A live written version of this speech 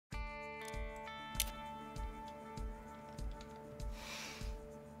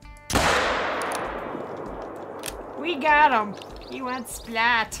got him. He went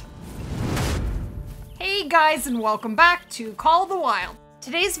splat. Hey guys, and welcome back to Call of the Wild.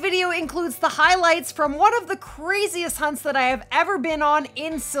 Today's video includes the highlights from one of the craziest hunts that I have ever been on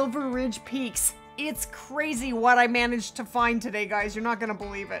in Silver Ridge Peaks. It's crazy what I managed to find today, guys. You're not gonna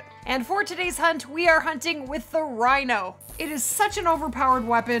believe it. And for today's hunt, we are hunting with the Rhino. It is such an overpowered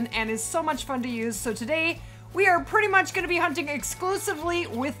weapon and is so much fun to use. So today, we are pretty much gonna be hunting exclusively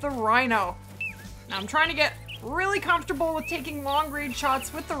with the Rhino. Now I'm trying to get really comfortable with taking long range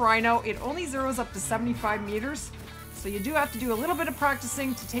shots with the Rhino. It only zeroes up to 75 meters. So you do have to do a little bit of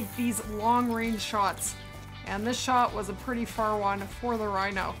practicing to take these long range shots. And this shot was a pretty far one for the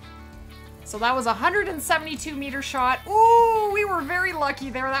Rhino. So that was a 172 meter shot. Ooh, we were very lucky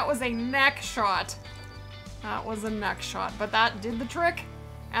there. That was a neck shot. That was a neck shot, but that did the trick.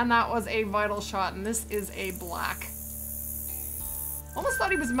 And that was a vital shot, and this is a black. Almost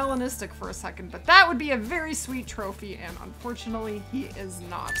thought he was melanistic for a second, but that would be a very sweet trophy, and unfortunately, he is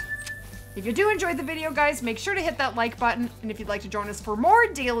not. If you do enjoy the video, guys, make sure to hit that like button, and if you'd like to join us for more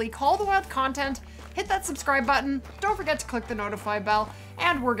daily Call of the Wild content, hit that subscribe button, don't forget to click the notify bell,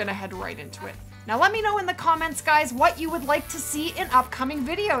 and we're gonna head right into it. Now let me know in the comments, guys, what you would like to see in upcoming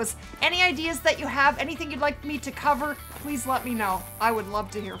videos. Any ideas that you have, anything you'd like me to cover, please let me know. I would love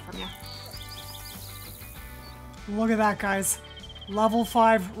to hear from you. Look at that, guys. Level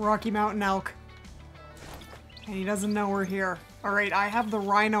 5 Rocky Mountain Elk. And he doesn't know we're here. Alright, I have the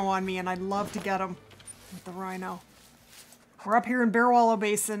Rhino on me and I'd love to get him with the Rhino. We're up here in Bear Wallow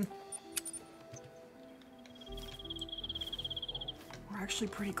Basin. We're actually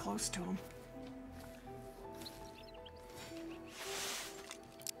pretty close to him.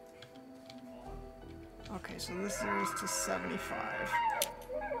 Okay, so this zeroes to 75.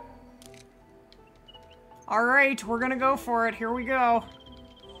 Alright, we're gonna go for it. Here we go.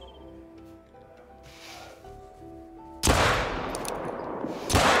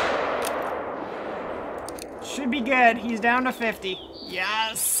 Should be good. He's down to 50.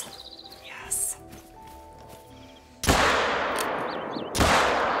 Yes! Yes!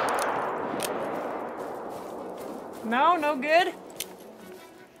 No, no good.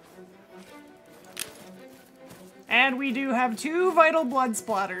 And we do have 2 vital blood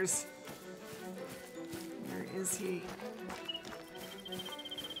splatters. Where is he?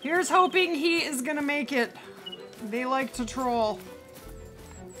 Here's hoping he is gonna make it. They like to troll.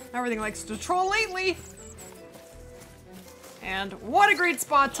 Everything likes to troll lately. And what a great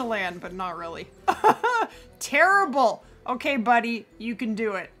spot to land, but not really. Terrible. Okay, buddy, you can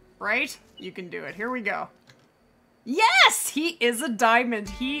do it, right? You can do it. Here we go. Yes, he is a diamond.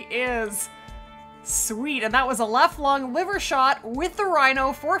 He is. Sweet, and that was a left lung liver shot with the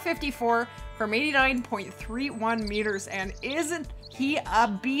Rhino 454 from 89.31 meters, and isn't he a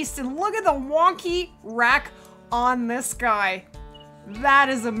beast? And look at the wonky rack on this guy. That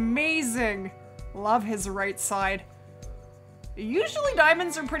is amazing. Love his right side. Usually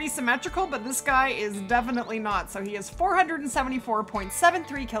diamonds are pretty symmetrical, but this guy is definitely not. So he is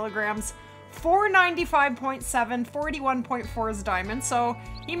 474.73 kilograms, 495.7, 41.4 is diamond, so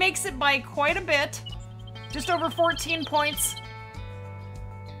he makes it by quite a bit. Just over 14 points.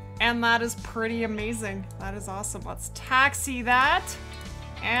 And that is pretty amazing. That is awesome. Let's taxi that.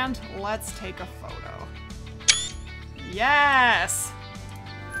 And let's take a photo. Yes!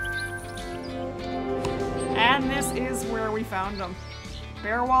 And this is where we found him.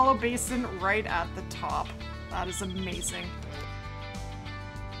 Bear Wallow Basin right at the top. That is amazing.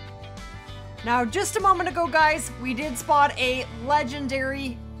 Now, just a moment ago, guys, we did spot a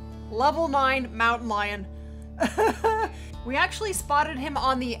legendary level 9 mountain lion. We actually spotted him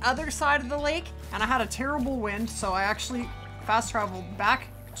on the other side of the lake, and I had a terrible wind, so I actually fast traveled back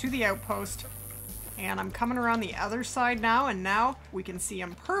to the outpost. And I'm coming around the other side now, and now we can see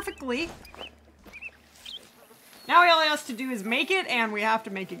him perfectly. Now all he has to do is make it, and we have to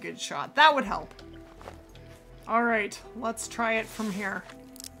make a good shot. That would help. Alright, let's try it from here.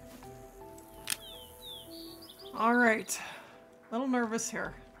 Alright, a little nervous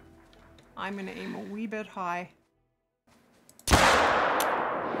here. I'm gonna aim a wee bit high.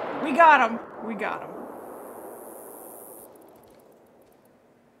 We got him! We got him.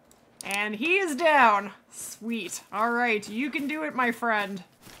 And he is down. Sweet. Alright, you can do it, my friend.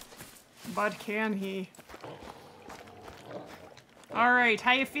 But can he? Alright,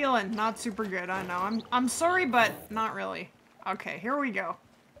 how you feeling? Not super good, I know. I'm sorry, but not really. Okay, here we go.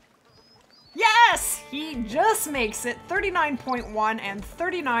 Yes! He just makes it. 39.1 and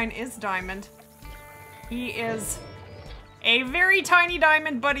 39 is diamond. He is a very tiny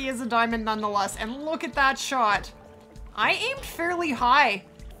diamond, but he is a diamond nonetheless. And look at that shot. I aimed fairly high.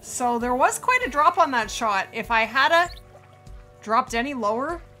 So there was quite a drop on that shot. If I had dropped any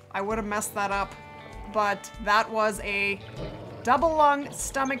lower, I would have messed that up. But that was a double lung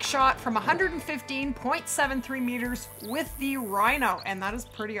stomach shot from 115.73 meters with the Rhino, and that is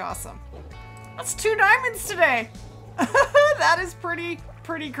pretty awesome. That's 2 diamonds today. That is pretty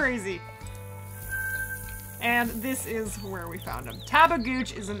crazy. And this is where we found him.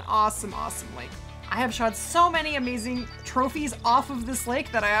 Tabagooch is an awesome lake. I have shot so many amazing trophies off of this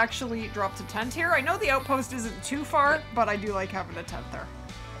lake that I actually dropped a tent here. I know the outpost isn't too far, but I do like having a tent there.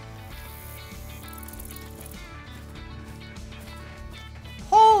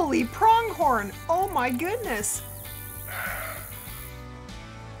 Holy pronghorn! Oh my goodness!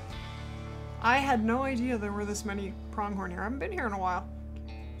 I had no idea there were this many pronghorn here. I haven't been here in a while.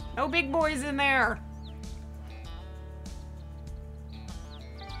 No big boys in there.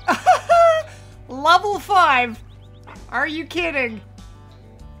 Level 5. Are you kidding?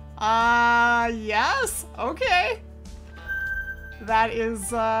 Yes. Okay. That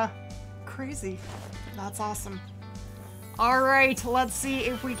is, crazy. That's awesome. All right, let's see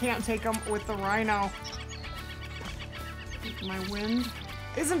if we can't take them with the Rhino. My wind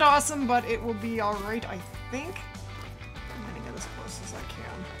isn't awesome, but it will be all right, I think. I'm gonna get as close as I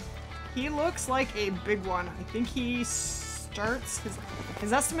can. He looks like a big one. I think he starts,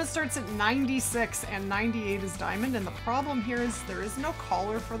 his estimate starts at 96 and 98 is diamond, and the problem here is there is no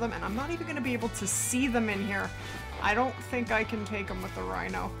collar for them, and I'm not even gonna be able to see them in here. I don't think I can take them with the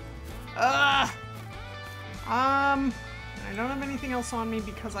Rhino. Ugh! I don't have anything else on me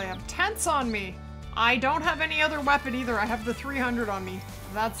because I have tents on me. I don't have any other weapon either. I have the 300 on me.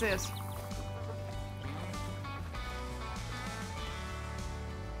 That's it.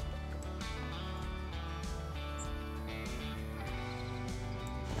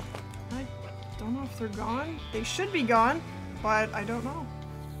 I don't know if they're gone. They should be gone, but I don't know.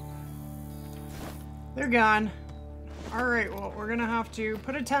 They're gone. Alright, well, we're gonna have to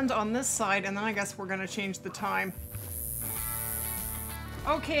put a tent on this side, and then I guess we're gonna change the time.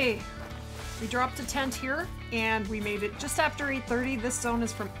 Okay, we dropped a tent here, and we made it just after 8:30. This zone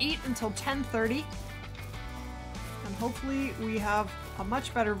is from 8 until 10:30. And hopefully we have a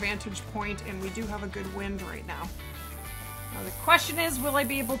much better vantage point, and we do have a good wind right now. Now the question is, will I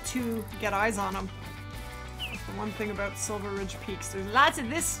be able to get eyes on them? That's the one thing about Silver Ridge Peaks. There's lots of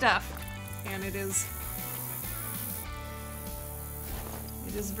this stuff, and it is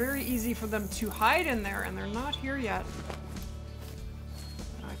very easy for them to hide in there, and they're not here yet.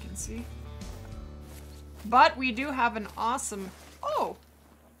 I can see. But we do have an awesome... Oh!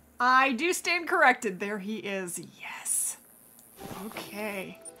 I do stand corrected. There he is. Yes.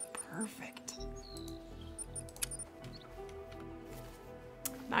 Okay. Perfect.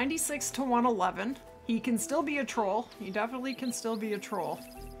 96 to 111. He can still be a troll. He definitely can still be a troll.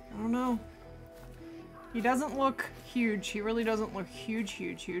 I don't know. He doesn't look huge. He really doesn't look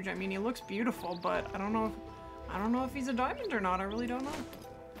huge. I mean, he looks beautiful, but I don't know if he's a diamond or not. I really don't know.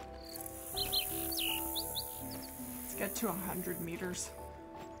 Let's get to 100 meters.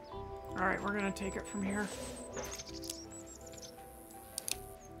 All right, we're gonna take it from here.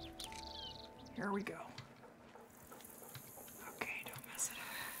 Here we go. Okay, don't mess it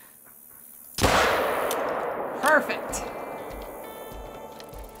up. Perfect.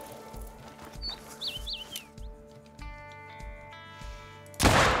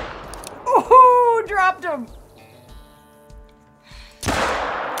 Ooh, dropped him.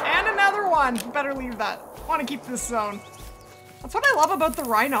 And another one. Better leave that. Want to keep this zone. That's what I love about the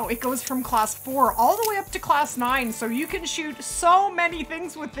Rhino. It goes from class 4 all the way up to class 9, so you can shoot so many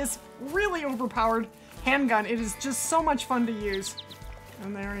things with this really overpowered handgun. It is just so much fun to use.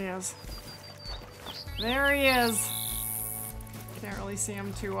 And there he is. There he is. Can't really see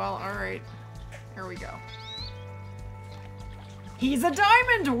him too well. All right, here we go. He's a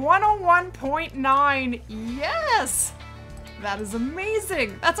diamond, 101.9. Yes! That is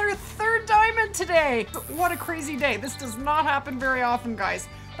amazing. That's our 3rd diamond today. What a crazy day. This does not happen very often, guys.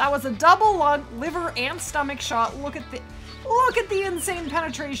 That was a double lung, liver, and stomach shot. Look at the insane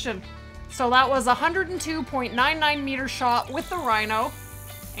penetration. So that was a 102.99 meter shot with the Rhino.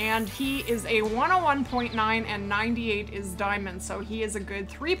 And he is a 101.9 and 98 is diamond. So he is a good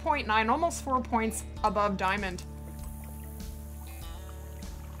 3.9, almost 4 points above diamond.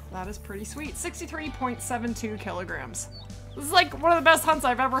 That is pretty sweet. 63.72 kilograms. This is like one of the best hunts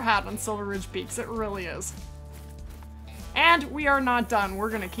I've ever had on Silver Ridge Peaks. It really is. And we are not done. We're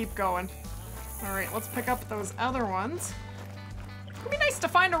gonna keep going. All right, let's pick up those other ones. It'd be nice to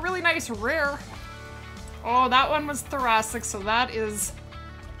find a really nice rare. Oh, that one was thoracic, so that is...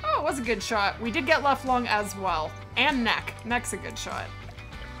 Oh, it was a good shot. We did get left lung as well. And neck. Neck's a good shot.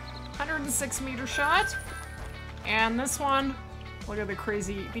 106 meter shot. And this one, look at the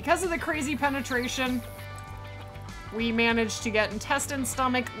crazy, because of the crazy penetration, we managed to get intestine,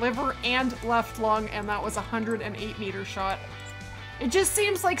 stomach, liver, and left lung, and that was a 108 meter shot. It just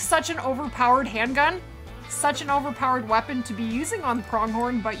seems like such an overpowered handgun, such an overpowered weapon to be using on the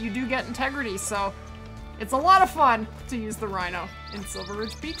Pronghorn, but you do get integrity, so it's a lot of fun to use the Rhino in Silver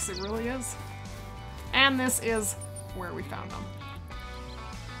Ridge Peaks, it really is. And this is where we found them.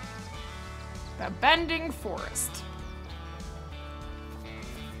 The Bending Forest.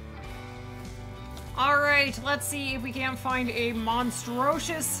 Alright, let's see if we can't find a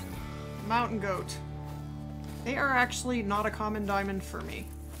monstrous mountain goat. They are actually not a common diamond for me.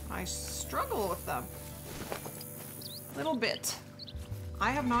 I struggle with them. Little bit.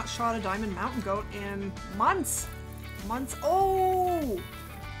 I have not shot a diamond mountain goat in months. Oh!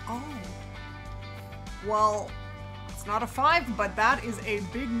 Well, it's not a 5, but that is a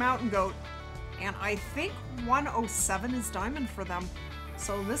big mountain goat. And I think 107 is diamond for them.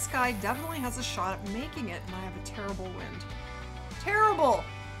 So this guy definitely has a shot at making it, and I have a terrible wind. Terrible!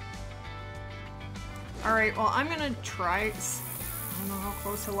 Alright, well, I'm gonna try. I don't know how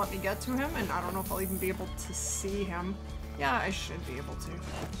close he'll let me get to him, and I don't know if I'll even be able to see him. Yeah, I should be able to.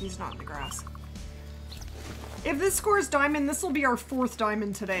 He's not in the grass. If this scores diamond, this will be our 4th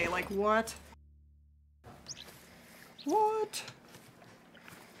diamond today. Like, what? What?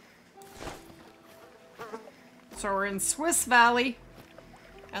 So we're in Swiss Valley,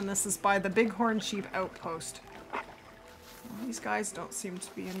 and this is by the Bighorn Sheep Outpost. Well, these guys don't seem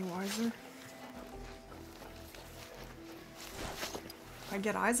to be any wiser. If I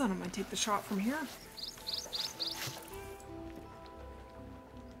get eyes on him, I take the shot from here.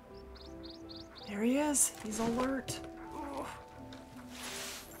 There he is. He's alert. Ooh.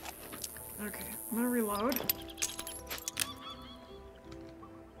 Okay, I'm gonna reload.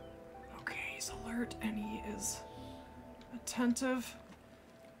 Okay, he's alert and he is attentive.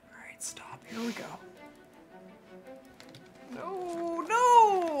 Alright, stop. Here we go. No,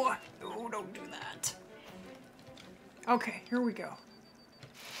 no! No, don't do that. Okay, here we go.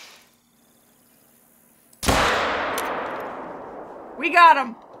 We got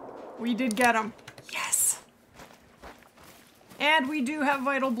him! We did get him. Yes! And we do have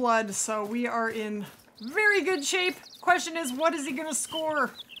vital blood, so we are in very good shape. Question is, what is he gonna score?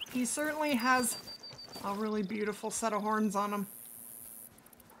 He certainly has a really beautiful set of horns on him.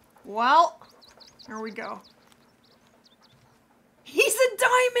 Well, here we go. He's a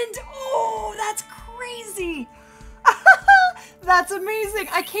diamond! Oh, that's crazy! That's amazing!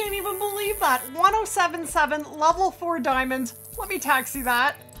 I can't even believe that. 1077, level 4 diamond. Let me taxi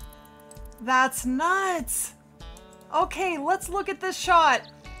that. That's nuts! Okay, let's look at this shot.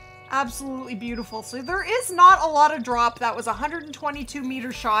 Absolutely beautiful. So there is not a lot of drop. That was a 122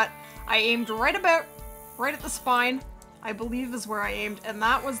 meter shot. I aimed right at the spine, I believe is where I aimed, and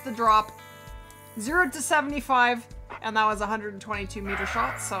that was the drop. 0 to 75, and that was a 122 meter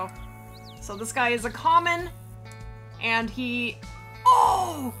shot. So this guy is a common, and he...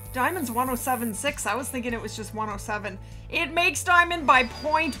 Oh! Diamond's 107.6. I was thinking it was just 107. It makes diamond by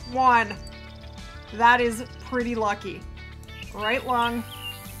 0.1. That is pretty lucky. Right lung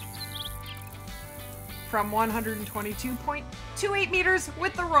from 122.28 meters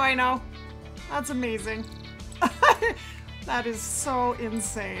with the Rhino. That's amazing. That is so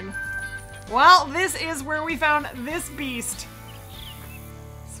insane. Well, this is where we found this beast.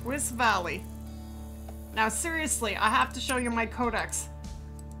 Swiss Valley. Now seriously, I have to show you my codex.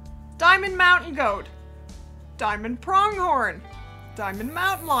 Diamond Mountain Goat, Diamond Pronghorn, Diamond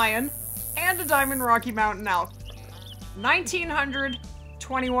Mountain Lion, and a Diamond Rocky Mountain Elk. 1900,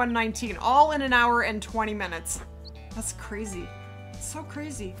 2119, all in an hour and 20 minutes. That's crazy. So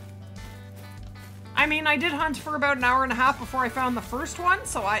crazy. I mean, I did hunt for about an hour and a half before I found the first one,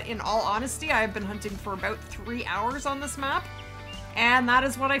 so in all honesty, I have been hunting for about 3 hours on this map. And that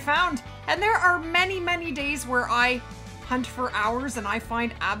is what I found. And there are many, many days where I hunt for hours and I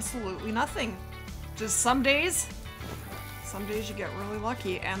find absolutely nothing. Just some days you get really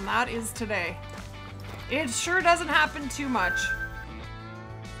lucky, and that is today. It sure doesn't happen too much.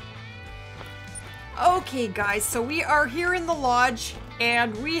 Okay guys, so we are here in the lodge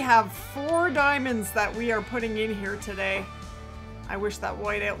and we have 4 diamonds that we are putting in here today. I wish that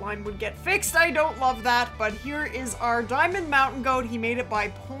white outline would get fixed. I don't love that, but here is our Diamond Mountain Goat. He made it by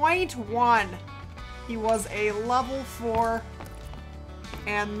 0.1. He was a level 4,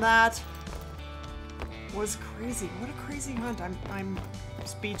 and that was crazy. What a crazy hunt. I'm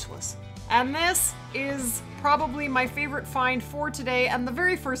speechless. And this is probably my favorite find for today, and the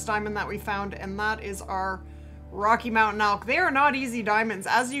very first diamond that we found, and that is our Rocky Mountain Elk. They are not easy diamonds.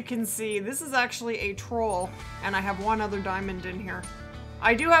 As you can see, this is actually a troll, and I have one other diamond in here.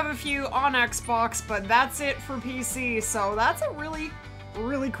 I do have a few on Xbox, but that's it for PC, so that's a really,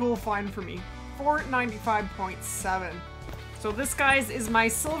 really cool find for me. 495.7. So this, guys, is my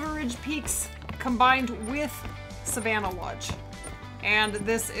Silver Ridge Peaks combined with Savannah Lodge. And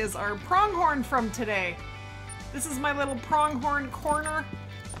this is our pronghorn from today. This is my little pronghorn corner.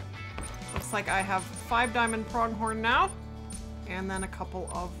 Looks like I have 5 diamond pronghorn now, and then a couple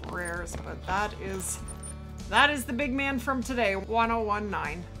of rares, but that is the big man from today,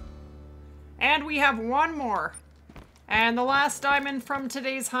 1019. And we have one more. And the last diamond from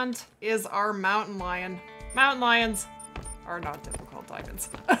today's hunt is our mountain lion. Mountain lions are not difficult diamonds.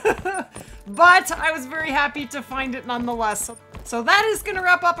 But I was very happy to find it nonetheless. So that is gonna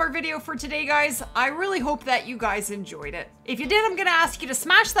wrap up our video for today, guys. I really hope that you guys enjoyed it. If you did, I'm gonna ask you to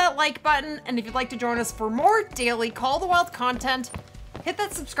smash that like button, and if you'd like to join us for more daily Call of the Wild content, hit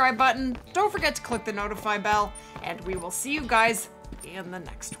that subscribe button. Don't forget to click the notify bell, and we will see you guys in the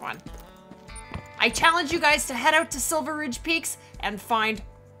next one. I challenge you guys to head out to Silver Ridge Peaks and find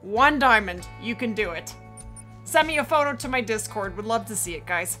 1 diamond. You can do it. Send me a photo to my Discord. Would love to see it,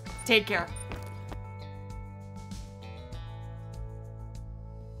 guys. Take care.